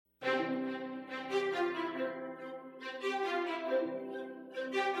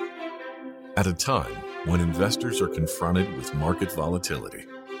At a time when investors are confronted with market volatility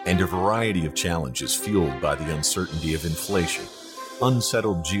and a variety of challenges fueled by the uncertainty of inflation,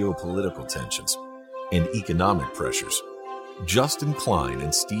 unsettled geopolitical tensions, and economic pressures, Justin Klein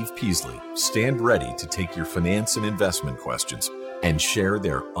and Steve Peasley stand ready to take your finance and investment questions and share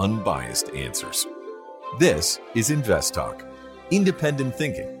their unbiased answers. This is Invest Talk, independent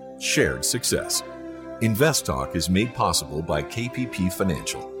thinking, shared success. Invest Talk is made possible by KPP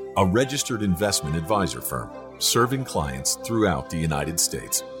Financial, a registered investment advisor firm serving clients throughout the United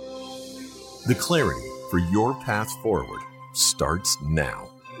States. The clarity for your path forward starts now.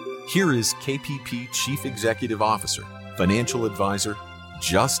 Here is KPP Chief Executive Officer, Financial Advisor,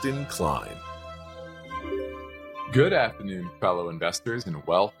 Justin Klein. Good afternoon, fellow investors, and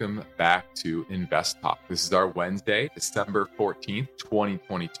welcome back to Invest Talk. This is our Wednesday, December 14th,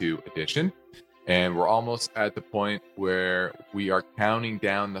 2022 edition. And we're almost at the point where we are counting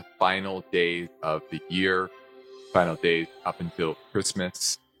down the final days of the year, final days up until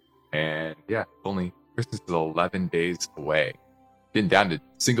Christmas. And yeah, Christmas is 11 days away. Getting down to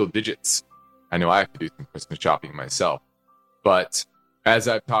single digits. I know I have to do some Christmas shopping myself. But as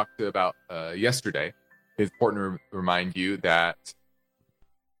I've talked about yesterday, it's important to remind you that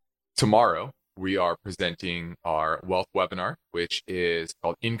tomorrow we are presenting our wealth webinar, which is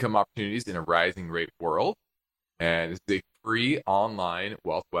called Income Opportunities in a Rising Rate World. And it's a free online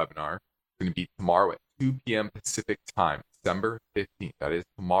wealth webinar. It's going to be tomorrow at 2 p.m. Pacific time, December 15th. That is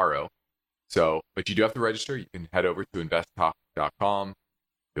tomorrow. But you do have to register. You can head over to investtalk.com.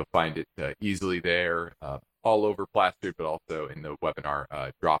 You'll find it easily there, all over plastered, but also in the webinar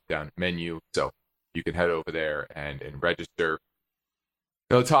drop-down menu. So you can head over there and register.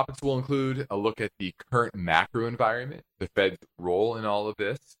 Now, the topics will include a look at the current macro environment, the Fed's role in all of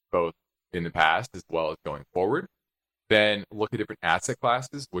this, both in the past as well as going forward. Then look at different asset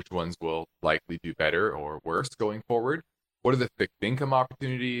classes, which ones will likely do better or worse going forward. What are the fixed income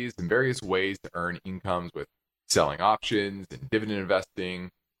opportunities and various ways to earn incomes with selling options and dividend investing,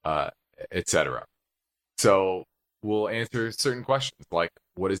 etc. So we'll answer certain questions like,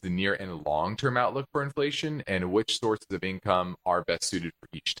 what is the near and long-term outlook for inflation, and which sources of income are best suited for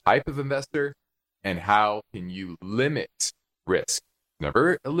each type of investor, and how can you limit risk?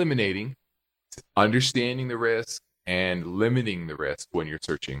 Never eliminating, understanding the risk and limiting the risk when you're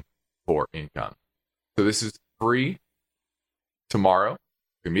searching for income. So this is free tomorrow.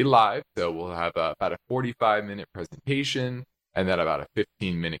 It's going to be live, so we'll have about a 45-minute presentation and then about a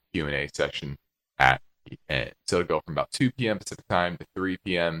 15-minute Q&A session at the end. So it'll go from about 2 p.m. Pacific time to 3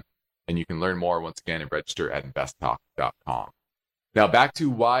 p.m. And you can learn more once again and register at investtalk.com. Now back to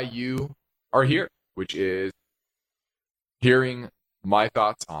why you are here, which is hearing my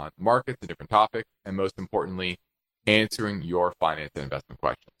thoughts on markets and different topics, and most importantly, answering your finance and investment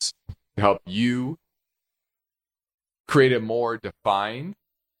questions to help you create a more defined,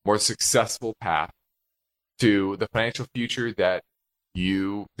 more successful path to the financial future that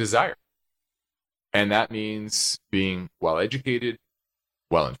you desire. And that means being well-educated,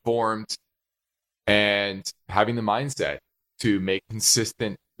 well-informed, and having the mindset to make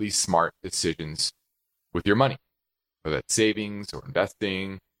consistently smart decisions with your money, whether that's savings or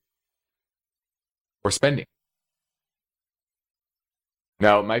investing or spending.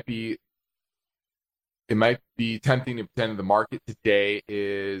 Now, it might be tempting to pretend the market today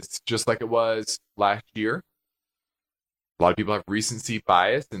is just like it was last year. A lot of people have recency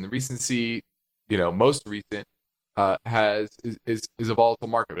bias, and the recency, most recent is a volatile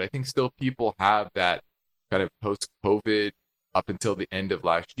market. But I think still people have that kind of post-COVID up until the end of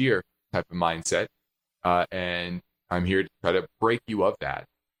last year type of mindset. And I'm here to try to break you of that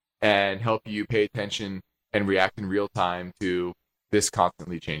and help you pay attention and react in real time to this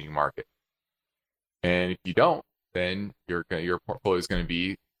constantly changing market. And if you don't, then your portfolio is going to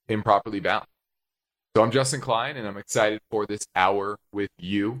be improperly balanced. So I'm Justin Klein, and I'm excited for this hour with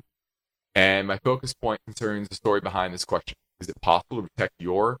you. And my focus point concerns the story behind this question. Is it possible to protect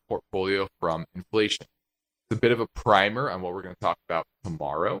your portfolio from inflation? It's a bit of a primer on what we're going to talk about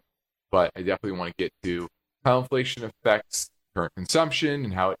tomorrow, but I definitely want to get to how inflation affects current consumption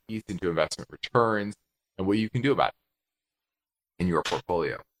and how it eats into investment returns and what you can do about it in your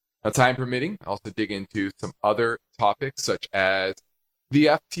portfolio. Now, time permitting, I'll also dig into some other topics such as the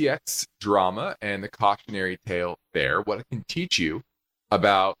FTX drama and the cautionary tale there, what it can teach you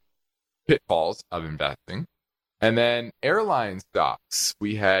about pitfalls of investing. And then airline stocks.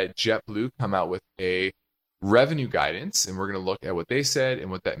 We had JetBlue come out with a revenue guidance, and we're going to look at what they said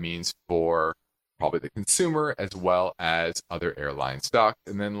and what that means for probably the consumer as well as other airline stocks.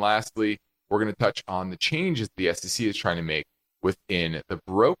 And then lastly, we're going to touch on the changes the SEC is trying to make within the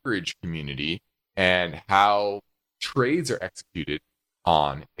brokerage community and how trades are executed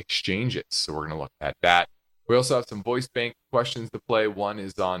on exchanges. So we're going to look at that. We also have some voice bank questions to play. One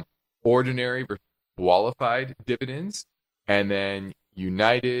is on ordinary versus qualified dividends, and then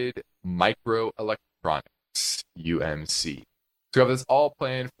United Microelectronics, UMC. So we have this all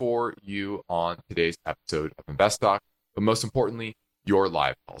planned for you on today's episode of Invest Talk, but most importantly, your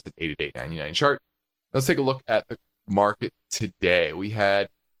live calls at 888-99-CHART. Let's take a look at the market today. We had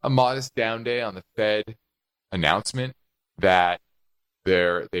a modest down day on the Fed announcement that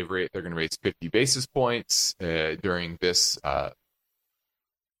they're going to raise 50 basis points during this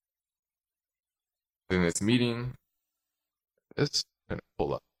meeting. This I'm going to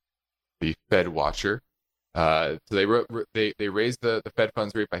pull up the Fed Watcher. So they raised the Fed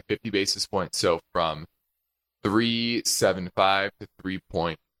funds rate by 50 basis points. So from 3.75 to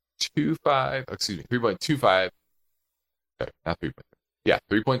 3.25. Excuse me, 3.25. Not 3.25. Yeah,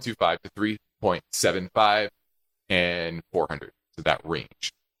 3.25 to 3.75 and 400. So that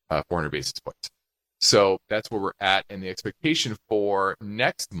range, 400 basis points. So that's where we're at. And the expectation for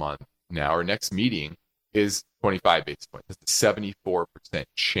next month now, or next meeting, is 25 basis points. That's a 74%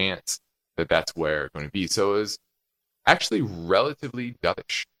 chance that that's where it's going to be. So it was actually relatively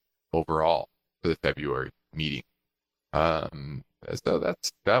dovish overall for the February meeting. So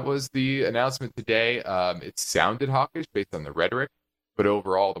that was the announcement today. It sounded hawkish based on the rhetoric, but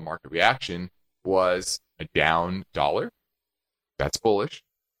overall the market reaction was a down dollar. That's bullish.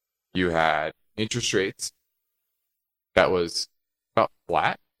 You had interest rates that was about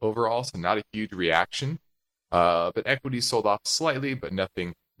flat overall, so not a huge reaction. But equities sold off slightly, but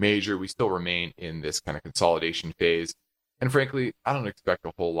nothing major. We still remain in this kind of consolidation phase. And frankly, I don't expect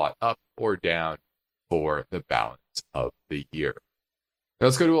a whole lot up or down for the balance of the year. Now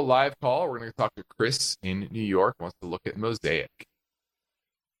let's go to a live call. We're going to talk to Chris in New York, who wants to look at Mosaic.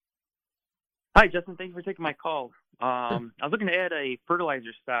 Hi, Justin. Thank you for taking my call. I was looking to add a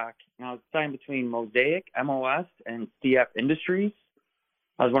fertilizer stock. I was deciding between Mosaic, MOS, and CF Industries.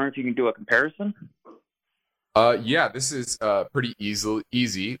 I was wondering if you can do a comparison. Yeah, this is pretty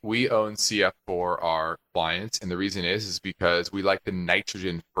easy. We own CF for our clients, and the reason is because we like the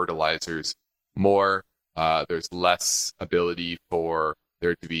nitrogen fertilizers more. There's less ability for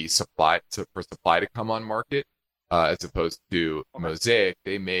there to be supply to come on market, as opposed to Mosaic.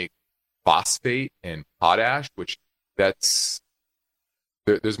 They make phosphate and potash, which there's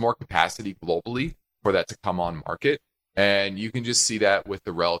more capacity globally for that to come on market, and you can just see that with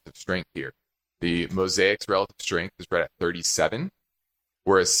the relative strength here. The Mosaic's relative strength is right at 37,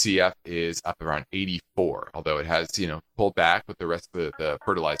 whereas CF is up around 84. Although it has, pulled back with the rest of the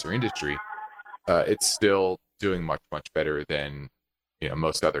fertilizer industry, it's still doing much, much better than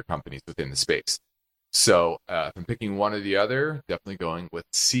most other companies within the space. So if I'm picking one or the other, definitely going with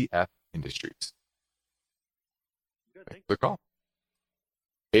CF Industries. Good, thanks. Good call.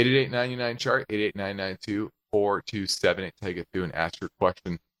 888-99-CHART, 888-992-4278 to get through and ask your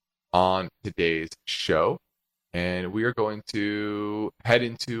question on today's show. And we are going to head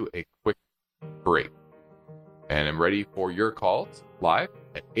into a quick break. And I'm ready for your calls live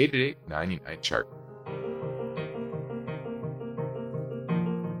at 888-99-CHART.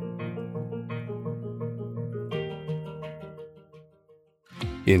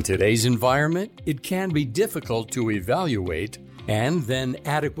 In today's environment, it can be difficult to evaluate and then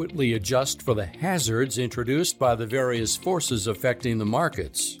adequately adjust for the hazards introduced by the various forces affecting the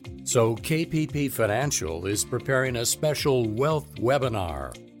markets. So KPP Financial is preparing a special wealth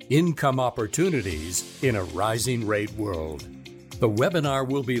webinar, Income Opportunities in a Rising Rate World. The webinar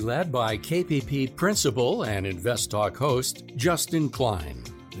will be led by KPP Principal and Invest Talk host Justin Klein.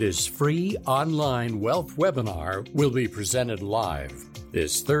 This free online wealth webinar will be presented live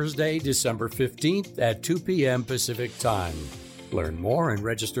this Thursday, December 15th at 2 p.m. Pacific Time. Learn more and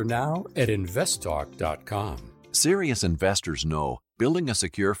register now at investtalk.com. Serious investors know building a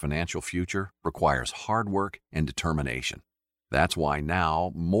secure financial future requires hard work and determination. That's why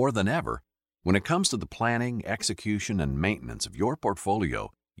now, more than ever, when it comes to the planning, execution, and maintenance of your portfolio,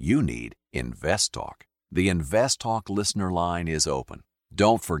 you need InvestTalk. The InvestTalk listener line is open.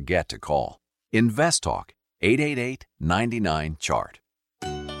 Don't forget to call InvestTalk 888-99-CHART.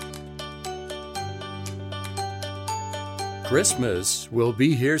 Christmas will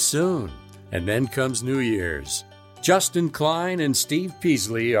be here soon, and then comes New Year's. Justin Klein and Steve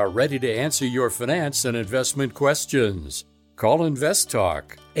Peasley are ready to answer your finance and investment questions. Call Invest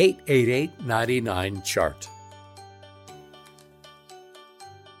Talk 888-99-CHART.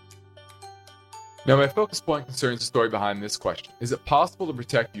 Now, my focus point concerns the story behind this question. Is it possible to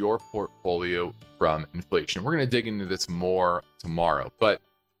protect your portfolio from inflation? We're going to dig into this more tomorrow. But,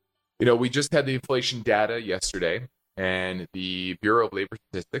 we just had the inflation data yesterday, and the Bureau of Labor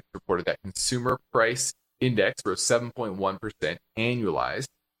Statistics reported that consumer price index rose 7.1% annualized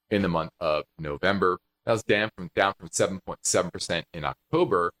in the month of November. That was down from 7.7% in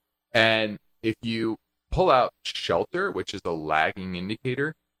October. And if you pull out shelter, which is a lagging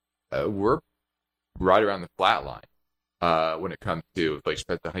indicator, we're right around the flat line when it comes to inflation.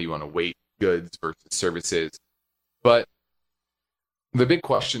 Depends on how you want to weight goods versus services. But the big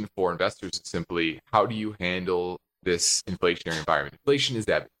question for investors is simply, how do you handle this inflationary environment? Inflation is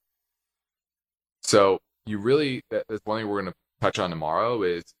ebbing. So that's one thing we're going to touch on tomorrow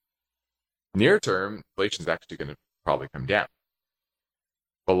is near term, inflation is actually going to probably come down.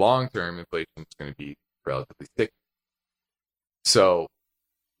 But long term, inflation is going to be relatively sticky. So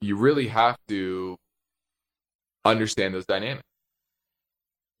you really have to understand those dynamics.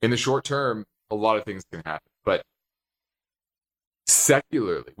 In the short term, a lot of things can happen, but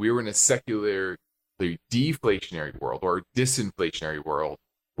secularly, we were in a secularly deflationary world or disinflationary world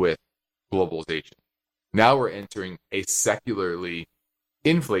with globalization. Now we're entering a secularly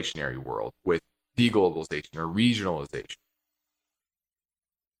inflationary world with deglobalization or regionalization.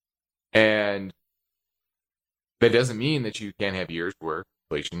 And that doesn't mean that you can't have years where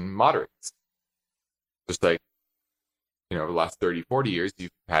inflation moderates. Just like, over the last 30, 40 years,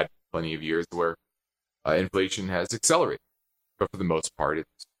 you've had plenty of years where inflation has accelerated. But for the most part,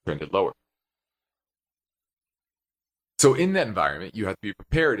 it's trended lower. So in that environment, you have to be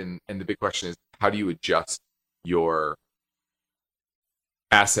prepared. And the big question is, how do you adjust your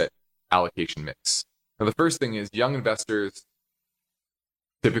asset allocation mix? Now, the first thing is young investors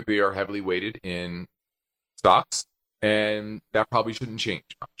typically are heavily weighted in stocks, and that probably shouldn't change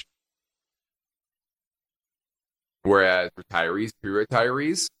much. Whereas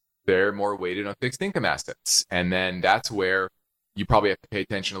pre-retirees, they're more weighted on fixed income assets. And then that's where you probably have to pay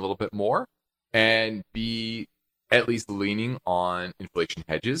attention a little bit more and be at least leaning on inflation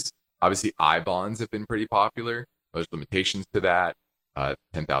hedges. Obviously, I bonds have been pretty popular. There's limitations to that.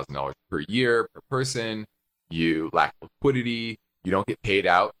 $10,000 per year per person. You lack liquidity. You don't get paid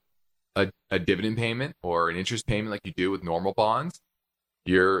out a dividend payment or an interest payment like you do with normal bonds.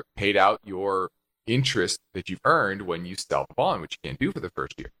 You're paid out your interest that you've earned when you sell the bond, which you can't do for the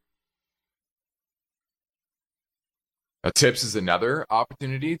first year. Now, TIPS is another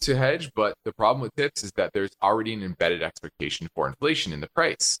opportunity to hedge, but the problem with TIPS is that there's already an embedded expectation for inflation in the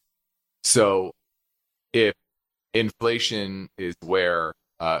price. So if inflation is where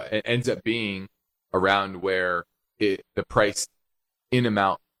it ends up being around where the price in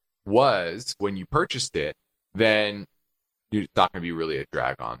amount was when you purchased it, then it's not going to be really a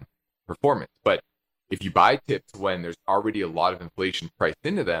drag on performance. But if you buy TIPS when there's already a lot of inflation priced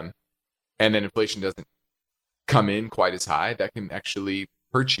into them, and then inflation doesn't come in quite as high, that can actually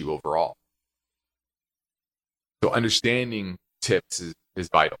hurt you overall. So understanding TIPS is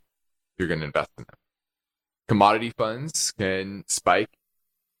vital if you're going to invest in them. Commodity funds can spike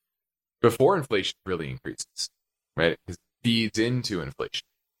before inflation really increases, right? It feeds into inflation.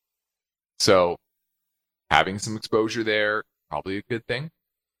 So having some exposure there, probably a good thing.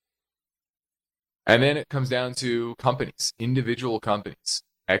 And then it comes down to companies, individual companies.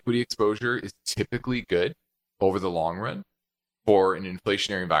 Equity exposure is typically good over the long run for an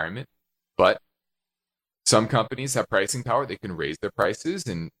inflationary environment, but some companies have pricing power. They can raise their prices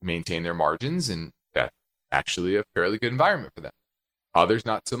and maintain their margins, and that's actually a fairly good environment for them. Others,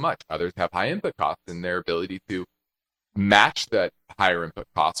 not so much. Others have high input costs, and their ability to match that higher input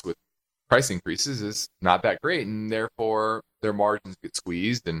costs with price increases is not that great, and therefore their margins get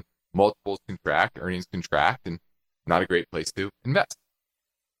squeezed and multiples contract, earnings contract, and not a great place to invest.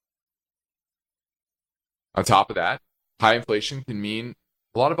 On top of that, high inflation can mean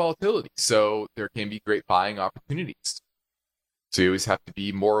a lot of volatility. So there can be great buying opportunities. So you always have to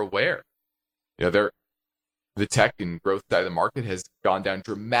be more aware. The tech and growth side of the market has gone down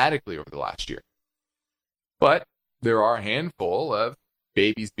dramatically over the last year. But there are a handful of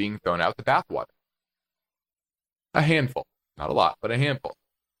babies being thrown out the bathwater. A handful. Not a lot, but a handful.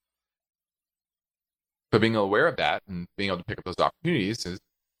 So being aware of that and being able to pick up those opportunities is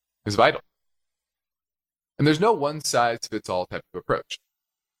vital. And there's no one-size-fits-all type of approach.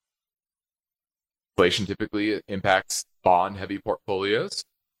 Inflation typically impacts bond-heavy portfolios,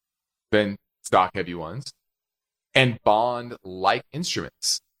 then stock-heavy ones, and bond-like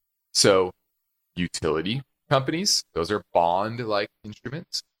instruments. So utility companies, those are bond-like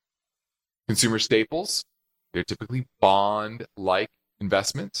instruments. Consumer staples, they're typically bond-like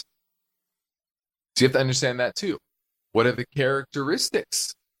investments. So you have to understand that too. What are the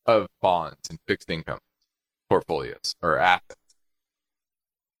characteristics of bonds and fixed income portfolios or assets?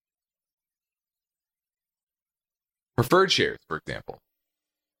 Preferred shares, for example.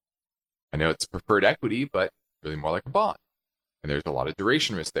 I know it's preferred equity, but really more like a bond. And there's a lot of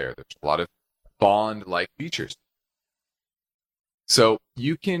duration risk there. There's a lot of bond-like features. So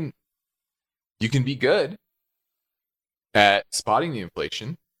you can be good at spotting the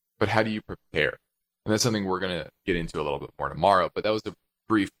inflation, but how do you prepare? And that's something we're going to get into a little bit more tomorrow. But that was a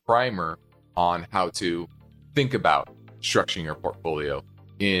brief primer on how to think about structuring your portfolio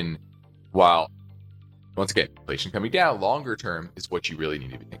while, once again, inflation coming down longer term is what you really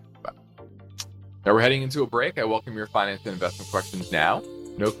need to be thinking about. Now we're heading into a break. I welcome your finance and investment questions now.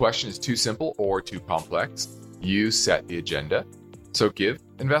 No question is too simple or too complex. You set the agenda. So give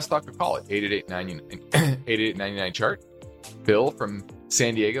InvestTalk a call at 888-99 chart. Bill from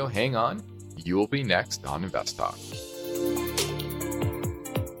San Diego, hang on. You will be next on InvestTalk.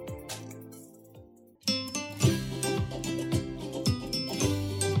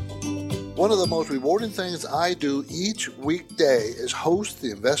 One of the most rewarding things I do each weekday is host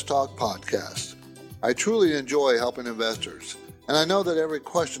the InvestTalk podcast. I truly enjoy helping investors, and I know that every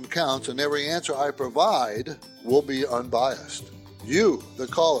question counts and every answer I provide will be unbiased. You, the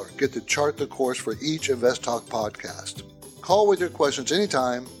caller, get to chart the course for each InvestTalk podcast. Call with your questions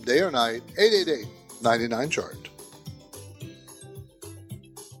anytime, day or night, 888-99-CHART.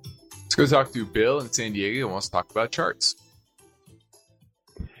 Let's go talk to Bill in San Diego who wants to talk about charts.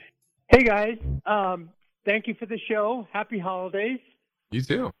 Hey, guys. Thank you for the show. Happy holidays. You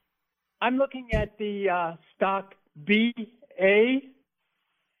too. I'm looking at the stock BA,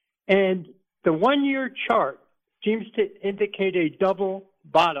 and the one-year chart seems to indicate a double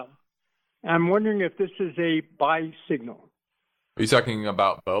bottom. I'm wondering if this is a buy signal. Are you talking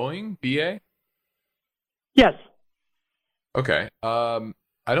about Boeing, BA? Yes. Okay. I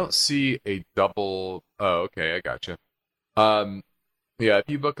don't see a double. Oh, okay. I gotcha. Yeah, if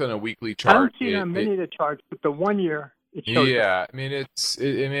you look on a weekly chart, I don't see it on many of the charts, but the 1 year it shows. Yeah, I mean it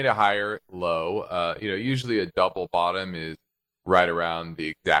made a higher low. Usually a double bottom is right around the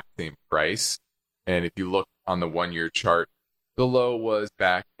exact same price. And if you look on the 1 year chart, the low was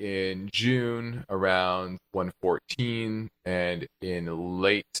back in June around 114, and in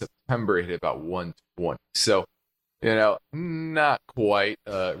late September it hit about 120. So, not quite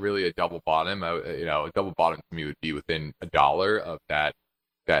really a double bottom. A double bottom to me would be within $1 of that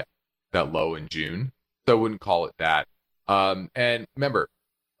low in June. So I wouldn't call it that. And remember,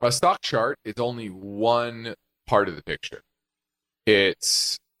 a stock chart is only one part of the picture.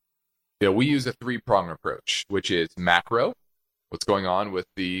 It's we use a three-pronged approach, which is macro, what's going on with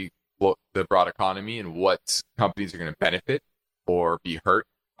the broad economy and what companies are going to benefit or be hurt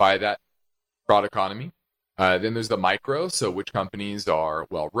by that broad economy. Then there's the micro, so which companies are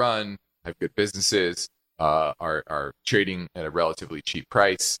well-run, have good businesses, are trading at a relatively cheap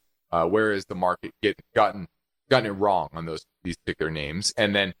price, whereas the market gotten it wrong on these particular names.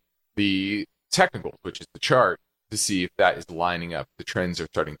 And then the technicals, which is the chart, to see if that is lining up. The trends are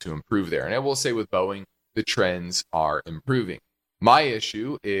starting to improve there. And I will say with Boeing, the trends are improving. My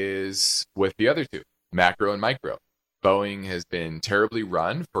issue is with the other two, macro and micro. Boeing has been terribly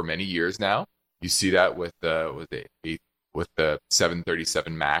run for many years now. You see that with the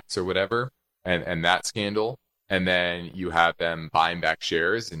 737 MAX or whatever, and that scandal. And then you have them buying back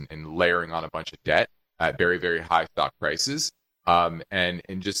shares and layering on a bunch of debt at very, very high stock prices. And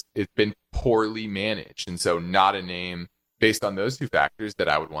just it's been poorly managed. And so not a name based on those two factors that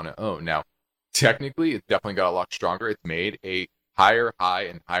I would want to own. Now, technically, it's definitely got a lot stronger. It's made a higher high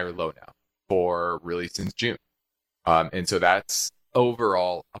and higher low now for really since June. And so that's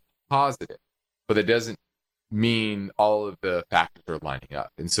overall a positive. But that doesn't mean all of the factors are lining up.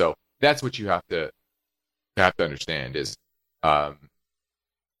 And so that's what you have to understand is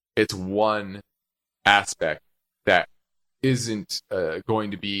it's one aspect that isn't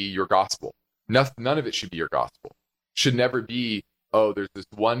going to be your gospel. None of it should be your gospel. Should never be, there's this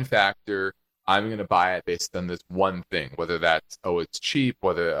one factor, I'm going to buy it based on this one thing, whether that's, it's cheap,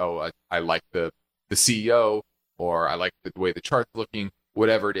 whether, I like the CEO, or I like the way the chart's looking,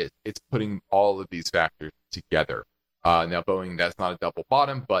 whatever it is. It's putting all of these factors together. Now, Boeing, that's not a double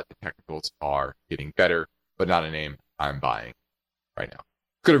bottom, but the technicals are getting better, but not a name I'm buying right now.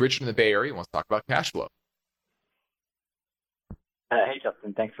 Go to Richard in the Bay Area. Wants to talk about cash flow. Hey,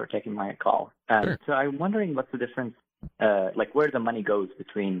 Justin. Thanks for taking my call. Sure. So I'm wondering what's the difference, where the money goes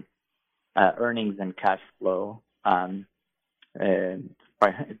between earnings and cash flow.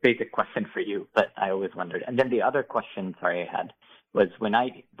 Basic question for you, but I always wondered. And then the other question, I had was when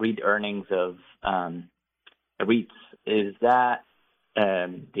I read earnings of REITs, is that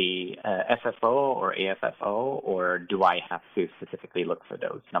the FFO or AFFO, or do I have to specifically look for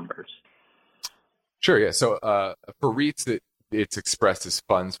those numbers? Sure, yeah. So for REITs, it's expressed as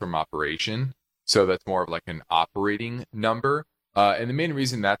funds from operation. So that's more of like an operating number. And the main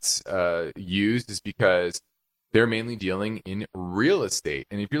reason that's used is because they're mainly dealing in real estate.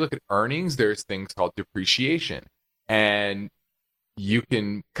 And if you look at earnings, there's things called depreciation. And you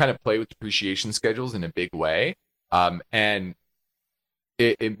can kind of play with depreciation schedules in a big way. And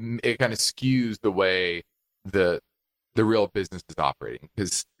it kind of skews the way the real business is operating,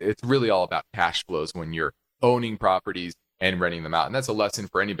 because it's really all about cash flows when you're owning properties and renting them out. And that's a lesson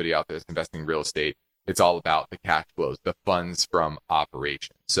for anybody out there that's investing in real estate. It's all about the cash flows, the funds from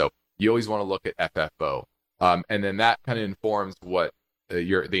operation. So you always want to look at FFO. And then that kind of informs what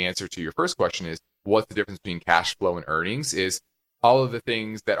the answer to your first question is. What's the difference between cash flow and earnings? Is all of the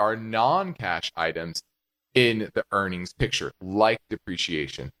things that are non-cash items in the earnings picture, like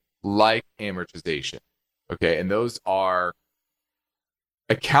depreciation, like amortization. Okay, and those are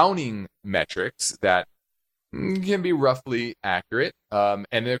accounting metrics that can be roughly accurate. And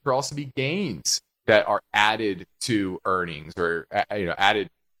there could also be gains that are added to earnings, or added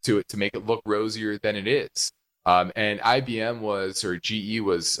to it to make it look rosier than it is. And IBM was, or GE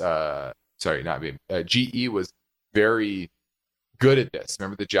was, GE was very good at this.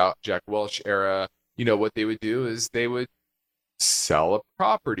 Remember the Jack Welch era? What they would do is they would sell a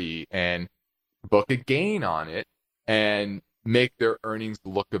property and book a gain on it and make their earnings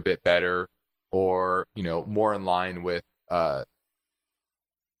look a bit better, or, more in line with what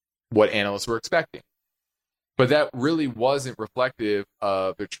analysts were expecting. But that really wasn't reflective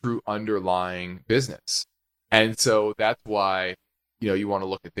of the true underlying business. And so that's why, you want to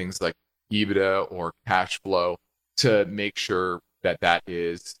look at things like EBITDA or cash flow to make sure that that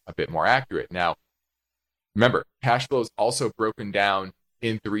is a bit more accurate. Now, remember, cash flow is also broken down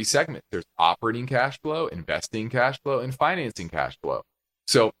in 3 segments. There's operating cash flow, investing cash flow, and financing cash flow.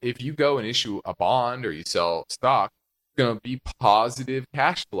 So if you go and issue a bond or you sell stock, it's going to be positive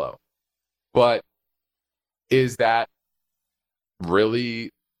cash flow. But does that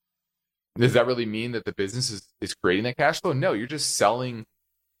really mean that the business is creating that cash flow? No, you're just selling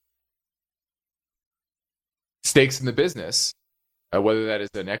stakes in the business, whether that is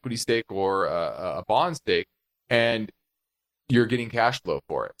an equity stake or a bond stake, and you're getting cash flow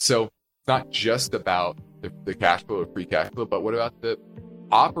for it. So it's not just about the cash flow or free cash flow, but what about the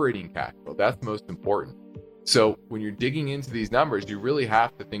operating cash flow? That's most important. So when you're digging into these numbers, you really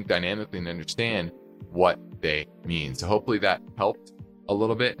have to think dynamically and understand what they mean. So hopefully that helped a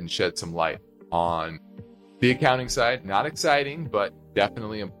little bit and shed some light on the accounting side. Not exciting, but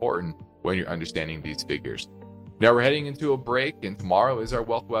definitely important when you're understanding these figures. Now we're heading into a break, and tomorrow is our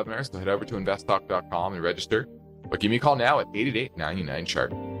wealth webinar, so head over to investtalk.com and register. But give me a call now at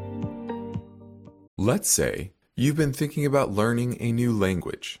 888-99-CHART. Let's say you've been thinking about learning a new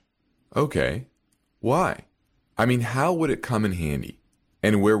language. Okay, why? I mean, how would it come in handy?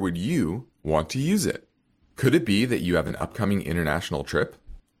 And where would you want to use it? Could it be that you have an upcoming international trip?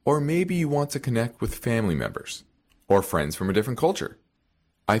 Or maybe you want to connect with family members or friends from a different culture?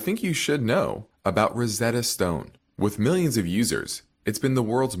 I think you should know about Rosetta Stone. With millions of users, it's been the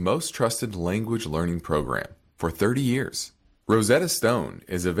world's most trusted language learning program for 30 years. Rosetta Stone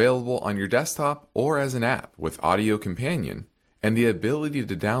is available on your desktop or as an app with Audio Companion and the ability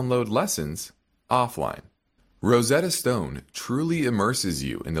to download lessons offline. Rosetta Stone truly immerses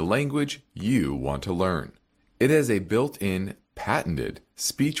you in the language you want to learn. It has a built-in, patented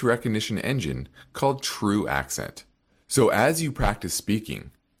speech recognition engine called True Accent. So as you practice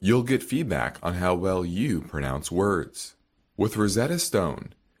speaking, you'll get feedback on how well you pronounce words. With Rosetta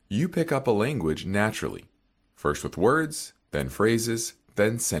Stone, you pick up a language naturally, first with words, then phrases,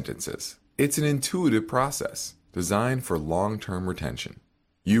 then sentences. It's an intuitive process designed for long-term retention.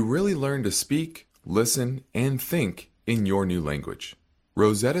 You really learn to speak, listen, and think in your new language.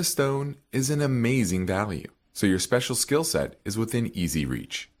 Rosetta Stone is an amazing value, so your special skill set is within easy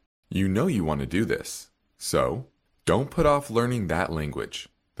reach. You know you want to do this, so don't put off learning that language.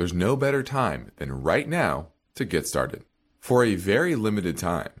 There's no better time than right now to get started. For a very limited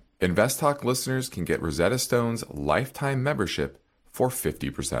time, InvestTalk listeners can get Rosetta Stone's lifetime membership for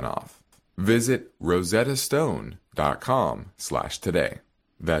 50% off. Visit rosettastone.com/today.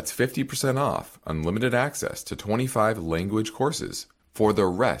 That's 50% off unlimited access to 25 language courses for the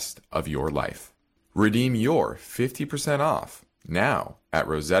rest of your life. Redeem your 50% off now at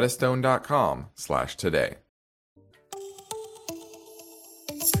rosettastone.com/today.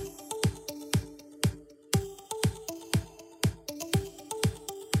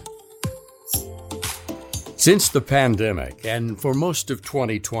 Since the pandemic and for most of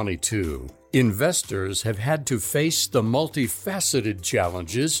 2022, investors have had to face the multifaceted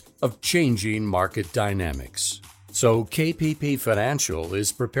challenges of changing market dynamics. So KPP Financial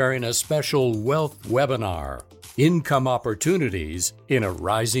is preparing a special wealth webinar, Income Opportunities in a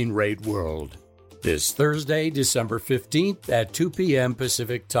Rising Rate World, this Thursday, December 15th at 2 p.m.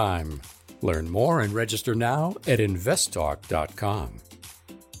 Pacific Time. Learn more and register now at investtalk.com.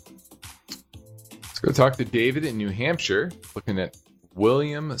 Let's go talk to David in New Hampshire, looking at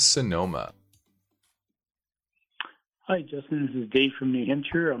Williams-Sonoma. Hi, Justin. This is Dave from New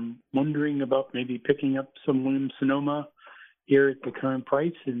Hampshire. I'm wondering about maybe picking up some Williams-Sonoma here at the current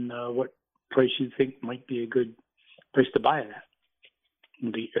price, and what price you think might be a good price to buy it at.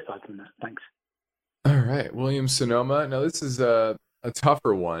 We'll get your thoughts on that. Thanks. All right, Williams-Sonoma. Now, this is a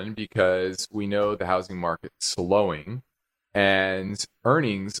tougher one because we know the housing market's slowing, and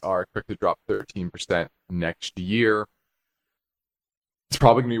earnings are expected to drop 13% next year. It's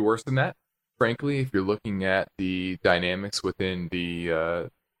probably going to be worse than that, frankly, if you're looking at the dynamics within the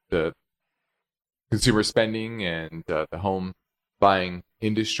consumer spending and the home buying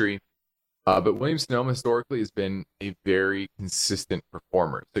industry. But Williams-Sonoma historically has been a very consistent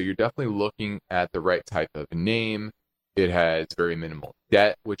performer. So you're definitely looking at the right type of name. It has very minimal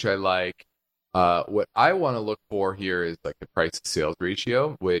debt, which I like. What I want to look for here is like the price to sales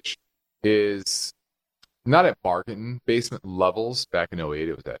ratio, which is not at bargain basement levels. Back in 2008,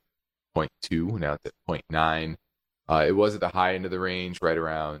 it was at 0.2. Now it's at 0.9. It was at the high end of the range right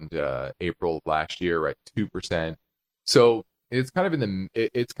around April of last year, right? 2%. So it's kind of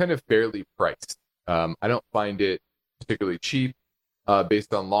it's kind of fairly priced. I don't find it particularly cheap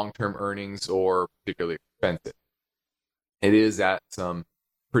based on long-term earnings or particularly expensive. It is at some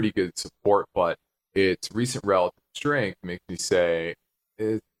pretty good support, but its recent relative strength makes me say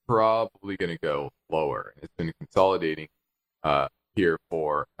it's probably going to go lower. It's been consolidating here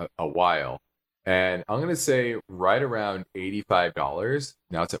for a while. And I'm going to say right around $85.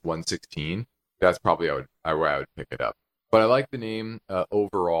 Now it's at $116. That's probably where I would pick it up. But I like the name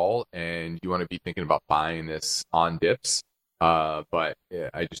overall, and you want to be thinking about buying this on dips. But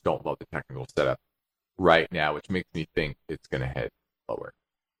I just don't love the technical setup right now, which makes me think it's going to head lower.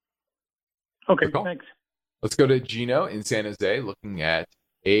 Okay, thanks. Let's go to Gino in San Jose, looking at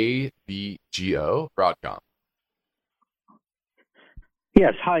AVGO Broadcom.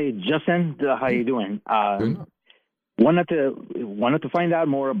 Yes, hi Justin. How you doing? Wanted to find out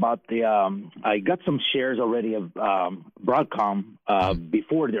more about the. I got some shares already of Broadcom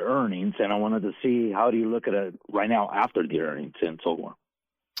before the earnings, and I wanted to see how do you look at it right now after the earnings and so on.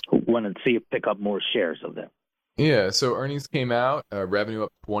 Wanted to see if pick up more shares of them. Yeah, so earnings came out, revenue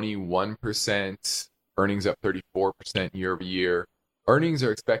up 21%, earnings up 34% year over year. Earnings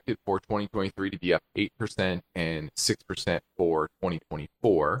are expected for 2023 to be up 8% and 6% for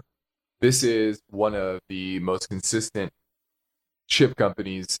 2024. This is one of the most consistent chip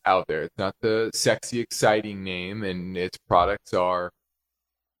companies out there. It's not the sexy, exciting name, and its products are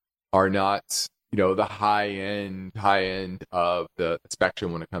not, the high end of the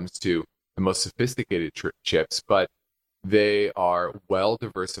spectrum when it comes to the most sophisticated chips, but they are well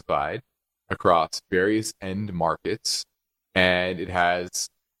diversified across various end markets, and it has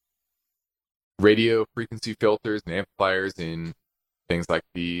radio frequency filters and amplifiers in things like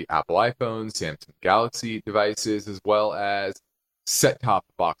the Apple iPhone, Samsung Galaxy devices, as well as set-top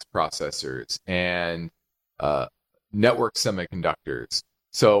box processors and network semiconductors.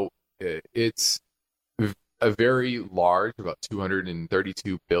 So it's a very large, about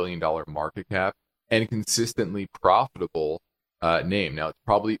 $232 billion market cap, and consistently profitable name. Now, it's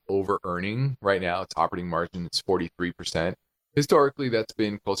probably over-earning right now. Its operating margin is 43%. Historically, that's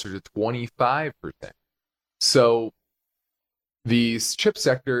been closer to 25%. So the chip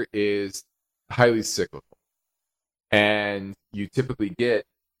sector is highly cyclical, and you typically get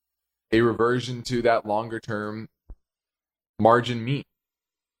a reversion to that longer-term margin mean.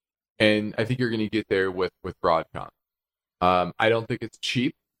 And I think you're going to get there with Broadcom. I don't think it's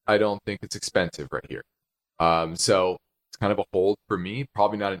cheap. I don't think it's expensive right here. So it's kind of a hold for me.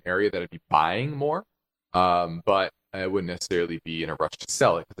 Probably not an area that I'd be buying more, but I wouldn't necessarily be in a rush to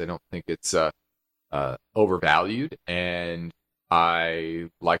sell it because I don't think it's overvalued. And I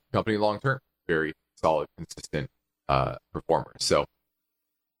like the company long term. Very solid, consistent performer. So,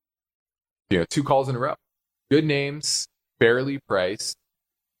 2 calls in a row. Good names, fairly priced.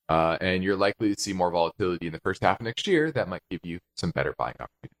 And you're likely to see more volatility in the first half of next year. That might give you some better buying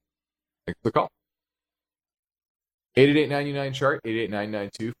opportunities. Thanks for the call. 888-99-CHART,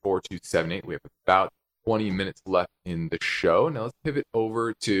 888-992-4278. We have about 20 minutes left in the show. Now let's pivot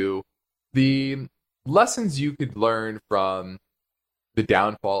over to the lessons you could learn from the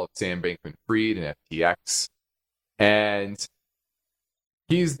downfall of Sam Bankman-Fried and FTX. And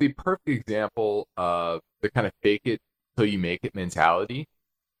he's the perfect example of the kind of fake it till you make it mentality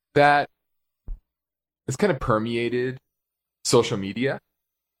that has kind of permeated social media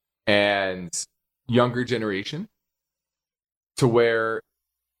and younger generation, to where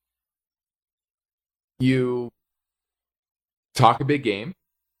you talk a big game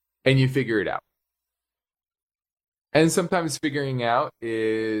and you figure it out. And sometimes figuring out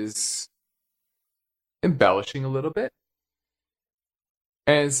is embellishing a little bit.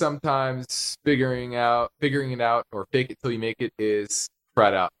 And sometimes figuring it out, or fake it till you make it is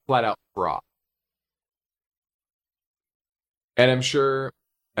flat out fraud. And I'm sure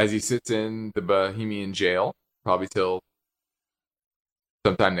as he sits in the Bohemian jail, probably till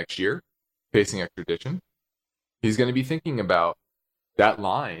sometime next year, facing extradition, he's going to be thinking about that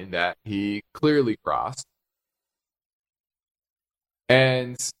line that he clearly crossed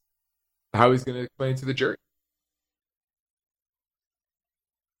and how he's going to explain it to the jury.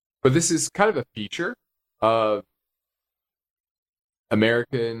 But this is kind of a feature of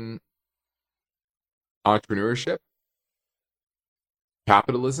American entrepreneurship,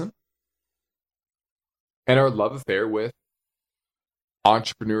 capitalism, and our love affair with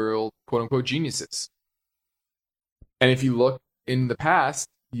entrepreneurial, quote-unquote, geniuses. And if you look in the past,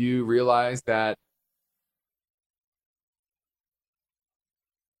 you realize that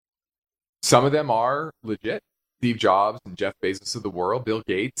some of them are legit. Steve Jobs and Jeff Bezos of the world, Bill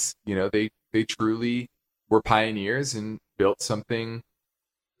Gates, they truly were pioneers and built something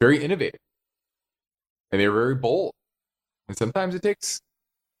very innovative. And they were very bold. And sometimes it takes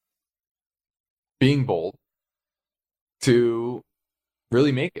being bold to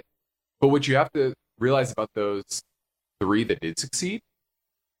really make it. But what you have to realize about those three that did succeed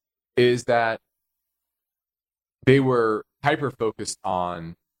is that they were hyper-focused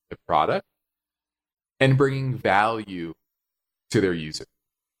on the product and bringing value to their user.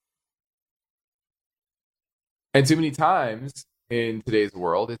 And too many times in today's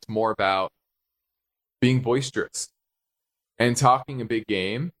world, it's more about being boisterous and talking a big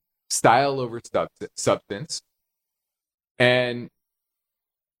game, style over substance. And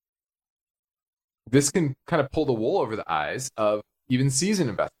this can kind of pull the wool over the eyes of even seasoned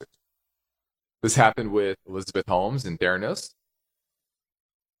investors. This happened with Elizabeth Holmes and Theranos.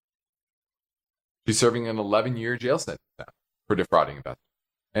 She's serving an 11-year jail sentence now for defrauding investors.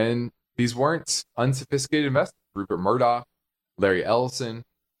 And these weren't unsophisticated investors. Rupert Murdoch, Larry Ellison,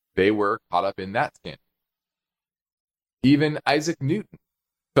 they were caught up in that scandal. Even Isaac Newton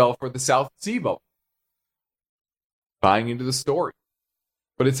fell for the South Sea bubble, buying into the story.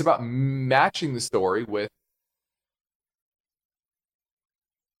 But it's about matching the story with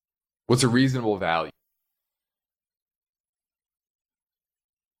what's a reasonable value.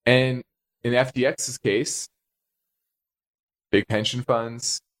 And in FTX's case, big pension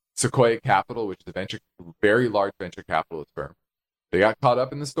funds, Sequoia Capital, which is a very large venture capitalist firm, they got caught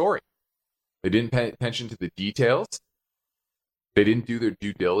up in the story. They didn't pay attention to the details. They didn't do their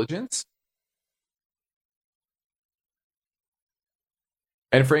due diligence.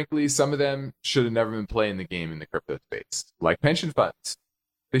 And frankly, some of them should have never been playing the game in the crypto space. Like pension funds,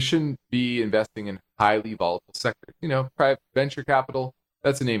 they shouldn't be investing in highly volatile sectors. Private venture capital,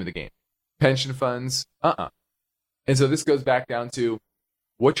 that's the name of the game. Pension funds, And so this goes back down to,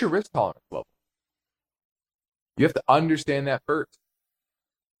 what's your risk tolerance level? You have to understand that first.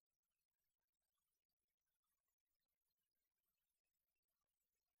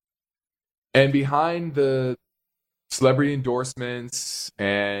 And behind the celebrity endorsements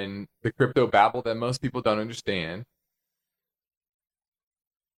and the crypto babble that most people don't understand,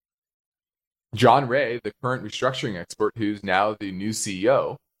 John Ray, the current restructuring expert who's now the new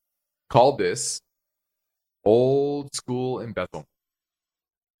CEO, called this old school embezzlement.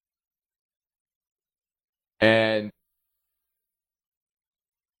 And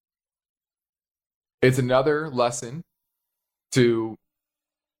it's another lesson to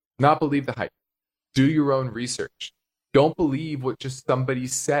not believe the hype. Do your own research. Don't believe what just somebody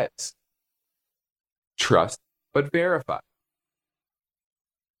says. Trust, but verify.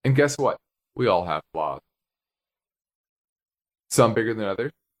 And guess what? We all have flaws. Some bigger than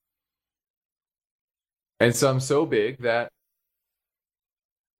others. And some so big that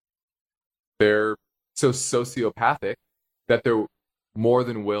they're so sociopathic that they're more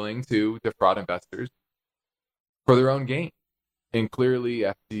than willing to defraud investors for their own gain. And clearly,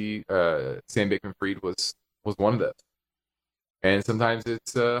 Sam Bankman-Fried was one of those. And sometimes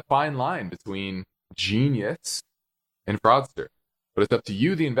it's a fine line between genius and fraudster. But it's up to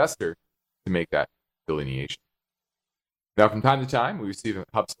you, the investor, to make that delineation. Now, from time to time, we receive a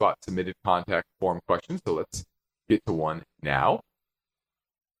HubSpot submitted contact form questions, so let's get to one now.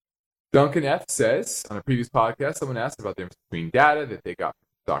 Duncan F. says, on a previous podcast, someone asked about the difference between data that they got from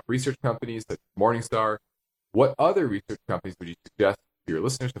stock research companies such as Morningstar. What other research companies would you suggest to your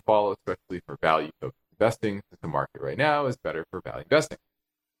listeners to follow, especially for value-focused investing, since the market right now is better for value investing?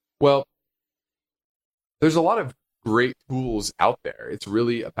 Well, there's a lot of great tools out there. It's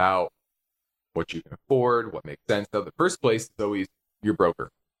really about what you can afford, what makes sense. Now, the first place is always your broker.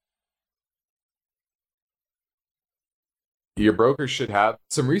 Your broker should have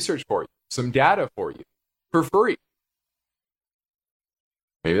some research for you, some data for you, for free.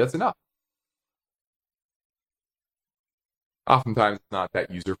 Maybe that's enough. Oftentimes, it's not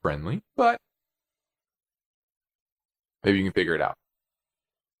that user-friendly, but maybe you can figure it out.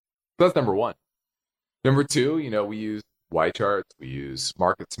 So that's number one. Number two, we use YCharts, we use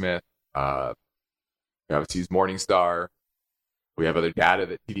MarketSmith, we obviously use Morningstar. We have other data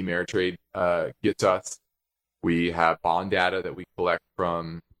that TD Ameritrade gets us. We have bond data that we collect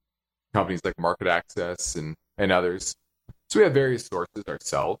from companies like MarketAxess and others. So we have various sources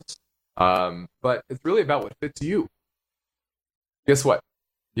ourselves, but it's really about what fits you. Guess what?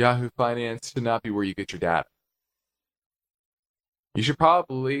 Yahoo Finance should not be where you get your data. You should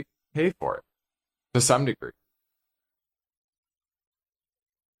probably pay for it to some degree.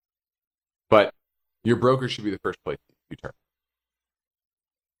 But your broker should be the first place you turn.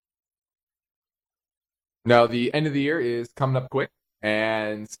 Now, the end of the year is coming up quick,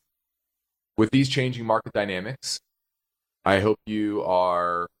 and with these changing market dynamics, I hope you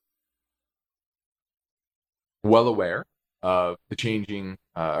are well aware of the changing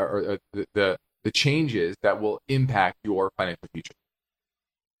the changes that will impact your financial future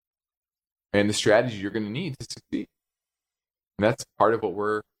and the strategy you're going to need to succeed. And that's part of what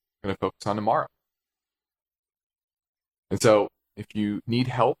we're going to focus on tomorrow. And so if you need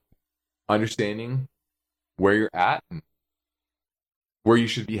help understanding where you're at and where you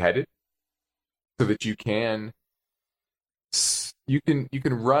should be headed so that you can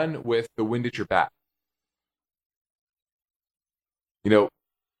run with the wind at your back.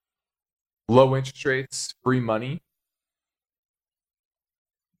 Low interest rates, free money,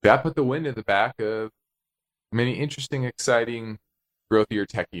 that put the wind at the back of many interesting, exciting, growthier,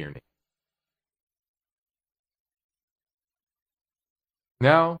 techie earnings.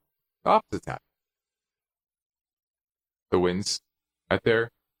 Now, the opposite's happening. The wind's at their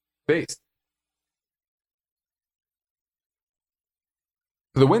face.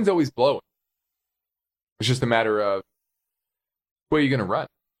 So the wind's always blowing. It's just a matter of where you're going to run.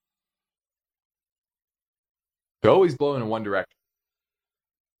 They're always blowing in one direction.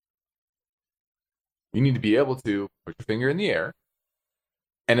 You need to be able to put your finger in the air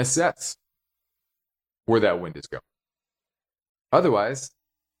and assess where that wind is going. Otherwise,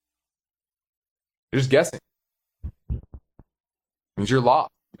 you're just guessing. It means you're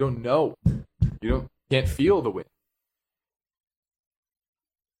lost. You don't know. You can't feel the wind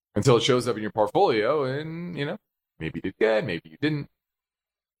until it shows up in your portfolio, and maybe you did good, maybe you didn't.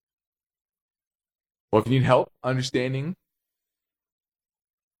 Well, if you need help understanding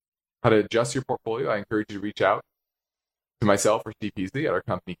how to adjust your portfolio, I encourage you to reach out to myself or Steve Peasley at our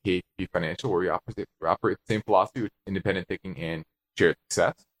company, KP Financial, where we operate the same philosophy with independent thinking and shared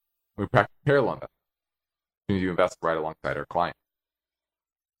success. We practice parallel investing. You invest right alongside our client.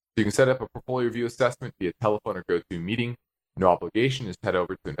 So you can set up a portfolio review assessment via telephone or go-to meeting. No obligation. Just head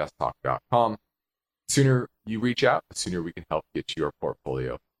over to investtalk.com. The sooner you reach out, the sooner we can help get your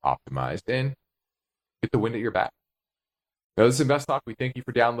portfolio optimized and get the wind at your back. Now, this is Invest Talk. We thank you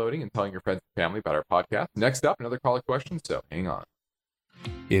for downloading and telling your friends and family about our podcast. Next up, another caller question, so hang on.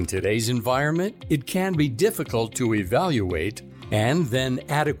 In today's environment, it can be difficult to evaluate and then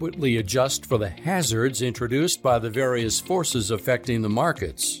adequately adjust for the hazards introduced by the various forces affecting the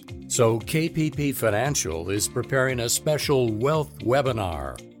markets. So KPP Financial is preparing a special wealth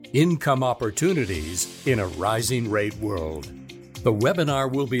webinar, Income Opportunities in a Rising Rate World. The webinar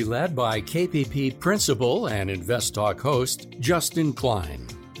will be led by KPP Principal and Invest Talk host Justin Klein.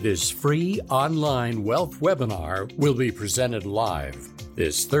 This free online wealth webinar will be presented live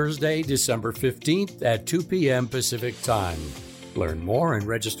this Thursday, December 15th at 2 p.m. Pacific Time. Learn more and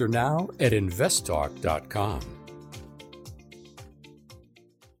register now at investtalk.com.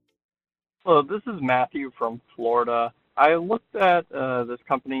 Hello, this is Matthew from Florida. I looked at this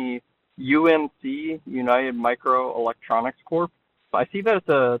company, UMC, United Microelectronics Corp. I see that it's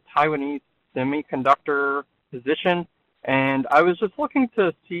a Taiwanese semiconductor position. And I was just looking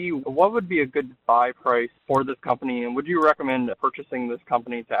to see what would be a good buy price for this company, and would you recommend purchasing this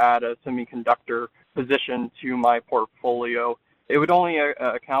company to add a semiconductor position to my portfolio? It would only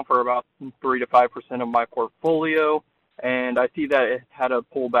account for about 3 to 5% of my portfolio, and I see that it had a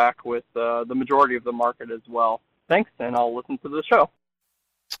pullback with the majority of the market as well. Thanks, and I'll listen to the show.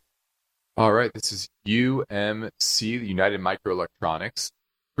 All right, this is UMC, United Microelectronics.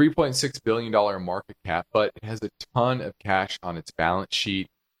 $3.6 billion market cap, but it has a ton of cash on its balance sheet.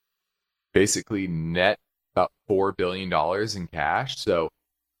 Basically net about $4 billion in cash. So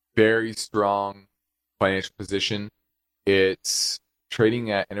very strong financial position. It's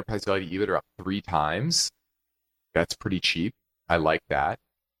trading at enterprise value to EBITDA up 3 times. That's pretty cheap. I like that.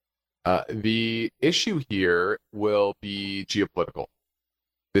 The issue here will be geopolitical.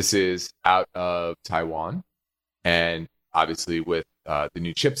 This is out of Taiwan, and obviously with the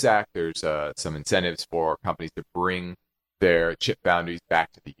new CHIPS Act, there's some incentives for companies to bring their chip foundries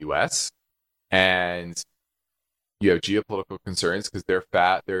back to the U.S. And you have geopolitical concerns because they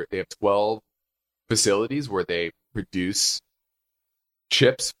have 12 facilities where they produce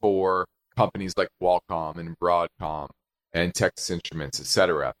chips for companies like Qualcomm and Broadcom and Texas Instruments,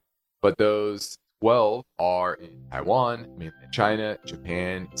 etc. But those 12 are in Taiwan, mainland China,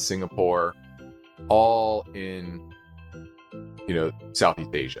 Japan, Singapore, all in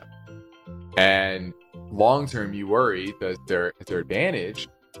Southeast Asia. And long term, you worry that their advantage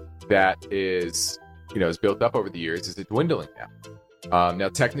that is built up over the years is it dwindling now. Now,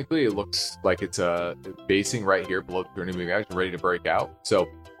 technically, it looks like it's basing right here below the 30 moving average, ready to break out. So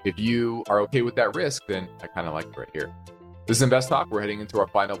if you are okay with that risk, then I kind of like it right here. This is Invest Talk. We're heading into our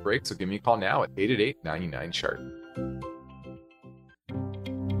final break, so give me a call now at 888-99-CHART.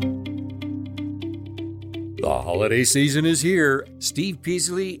 The holiday season is here. Steve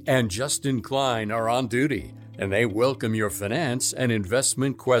Peasley and Justin Klein are on duty, and they welcome your finance and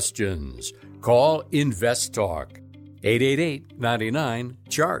investment questions. Call Invest Talk,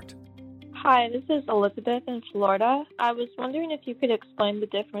 888-99-CHART. Hi, this is Elizabeth in Florida. I was wondering if you could explain the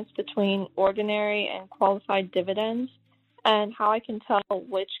difference between ordinary and qualified dividends and how I can tell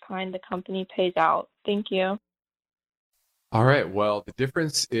which kind the company pays out. Thank you. All right. Well, the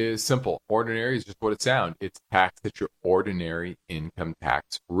difference is simple. Ordinary is just what it sounds. It's taxed at your ordinary income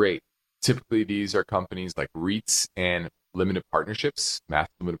tax rate. Typically, these are companies like REITs and limited partnerships.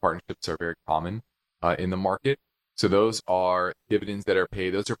 Massive limited partnerships are very common in the market. So those are dividends that are paid.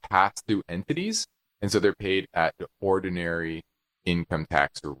 Those are pass-through entities. And so they're paid at the ordinary income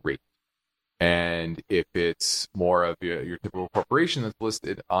tax rate. And if it's more of your typical corporation that's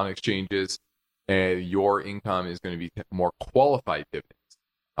listed on exchanges, your income is going to be more qualified dividends.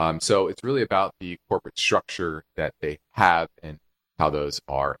 So it's really about the corporate structure that they have and how those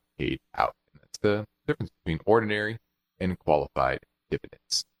are paid out. And that's the difference between ordinary and qualified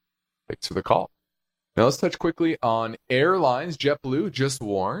dividends. Thanks for the call. Now let's touch quickly on airlines. JetBlue just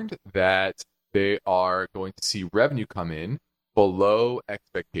warned that they are going to see revenue come in below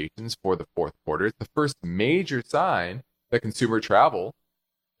expectations for the fourth quarter. It's the first major sign that consumer travel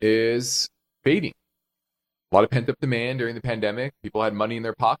is fading. A lot of pent-up demand during the pandemic. People had money in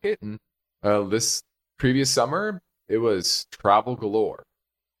their pocket, and this previous summer, it was travel galore.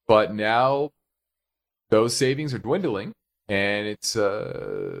 But now those savings are dwindling, and it's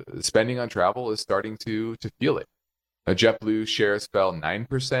spending on travel is starting to feel it. JetBlue shares fell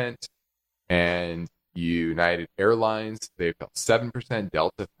 9%, and United Airlines, they fell 7%,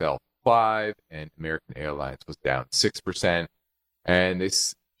 Delta fell 5%, and American Airlines was down 6%. And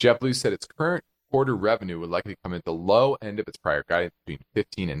JetBlue said its current quarter revenue would likely come at the low end of its prior guidance between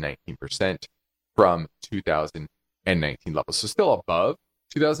 15 and 19% from 2019 levels. So still above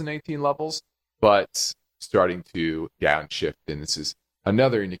 2019 levels, but starting to downshift. And this is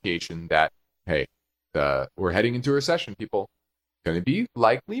another indication that, hey, we're heading into a recession, people. It's going to be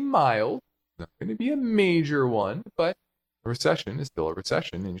likely mild. Not going to be a major one, but a recession is still a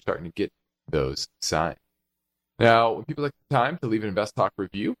recession, and you're starting to get those signs. Now, when people take the time to leave an Invest Talk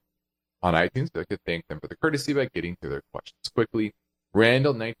review on iTunes, I'd like to thank them for the courtesy by getting through their questions quickly.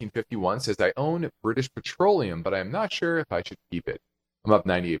 Randall, 1951, says, I own British Petroleum, but I'm not sure if I should keep it. I'm up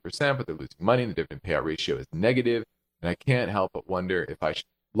 98%, but they're losing money. The dividend payout ratio is negative, and I can't help but wonder if I should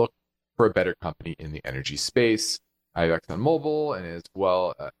look for a better company in the energy space. I have ExxonMobil, and as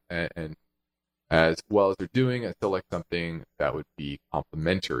well as they're doing, I still like something that would be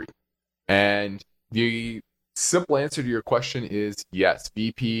complementary. And the simple answer to your question is yes.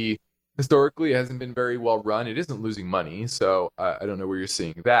 BP historically hasn't been very well run. It isn't losing money, so I don't know where you're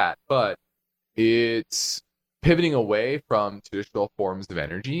seeing that, but it's pivoting away from traditional forms of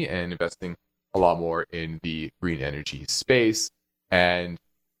energy and investing a lot more in the green energy space. And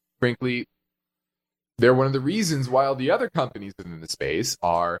frankly, they're one of the reasons why all the other companies within the space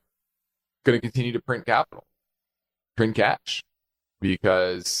are going to continue to print cash,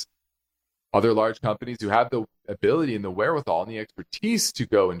 because other large companies who have the ability and the wherewithal and the expertise to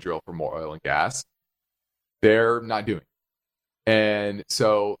go and drill for more oil and gas, they're not doing. And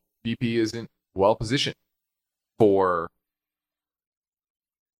so BP isn't well positioned for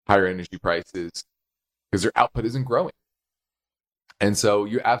higher energy prices because their output isn't growing. And so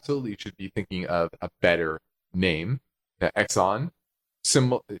you absolutely should be thinking of a better name. Now, Exxon,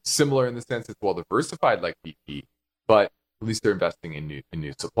 similar in the sense it's well diversified like BP, but at least they're investing in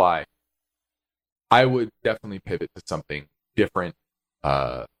new supply. I would definitely pivot to something different.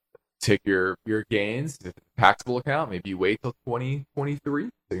 Take your gains to the taxable account. Maybe wait till 2023,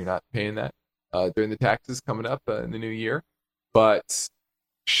 so you're not paying that during the taxes coming up in the new year. But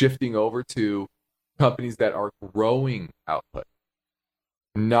shifting over to companies that are growing output,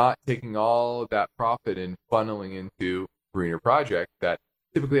 not taking all of that profit and funneling into greener projects that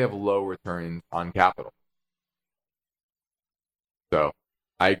typically have low returns on capital. So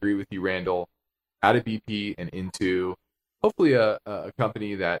I agree with you, Randall. Out of BP and into hopefully a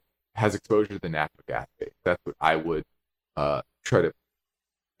company that has exposure to the natural gas space. That's what I would try to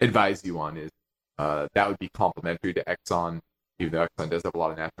advise you on, is that would be complementary to Exxon, even though Exxon does have a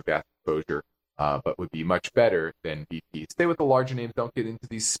lot of natural gas exposure, but would be much better than BP. Stay with the larger names. Don't get into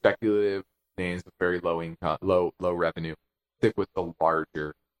these speculative names with very low income, low revenue. Stick with the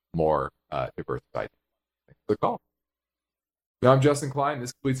larger, more diversified. Thanks for the call. Now, I'm Justin Klein.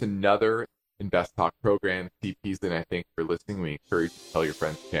 This completes another Invest Talk program. Steve Peasley and I thank you for listening. We encourage you to tell your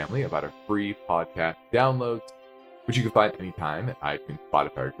friends and family about our free podcast downloads, which you can find anytime at iTunes,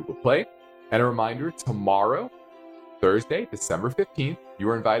 Spotify, or Google Play. And a reminder, tomorrow, Thursday, December 15th, you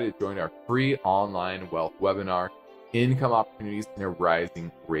are invited to join our free online wealth webinar, Income Opportunities in a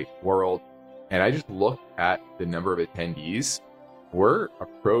Rising Rate World. And I just looked at the number of attendees. We're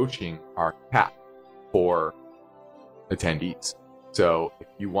approaching our cap for attendees. So if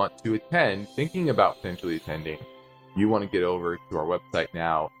you want to attend, thinking about potentially attending, you want to get over to our website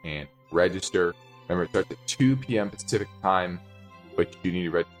now and register. Remember, it starts at 2 p.m. Pacific time, but you need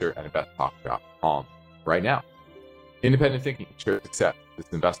to register at investtalk.com right now. Independent thinking, shared success. This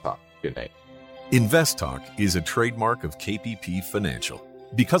is Invest Talk. Good night. Invest Talk is a trademark of KPP Financial.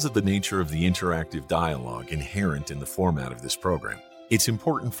 Because of the nature of the interactive dialogue inherent in the format of this program, it's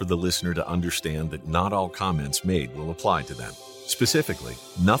important for the listener to understand that not all comments made will apply to them. Specifically,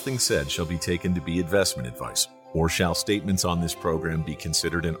 nothing said shall be taken to be investment advice, or shall statements on this program be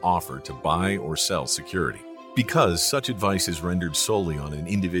considered an offer to buy or sell security. Because such advice is rendered solely on an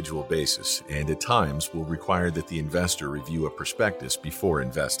individual basis and at times will require that the investor review a prospectus before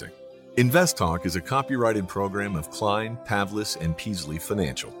investing. Invest Talk is a copyrighted program of Klein, Pavlis, and Peasley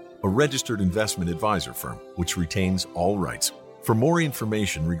Financial, a registered investment advisor firm which retains all rights. For more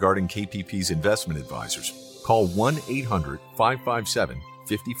information regarding KPP's investment advisors, call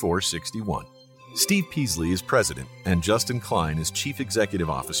 1-800-557-5461. Steve Peasley is president, and Justin Klein is chief executive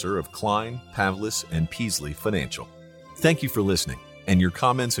officer of Klein, Pavlis, and Peasley Financial. Thank you for listening, and your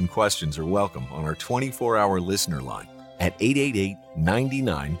comments and questions are welcome on our 24-hour listener line at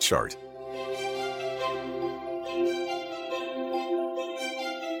 888-99-CHART.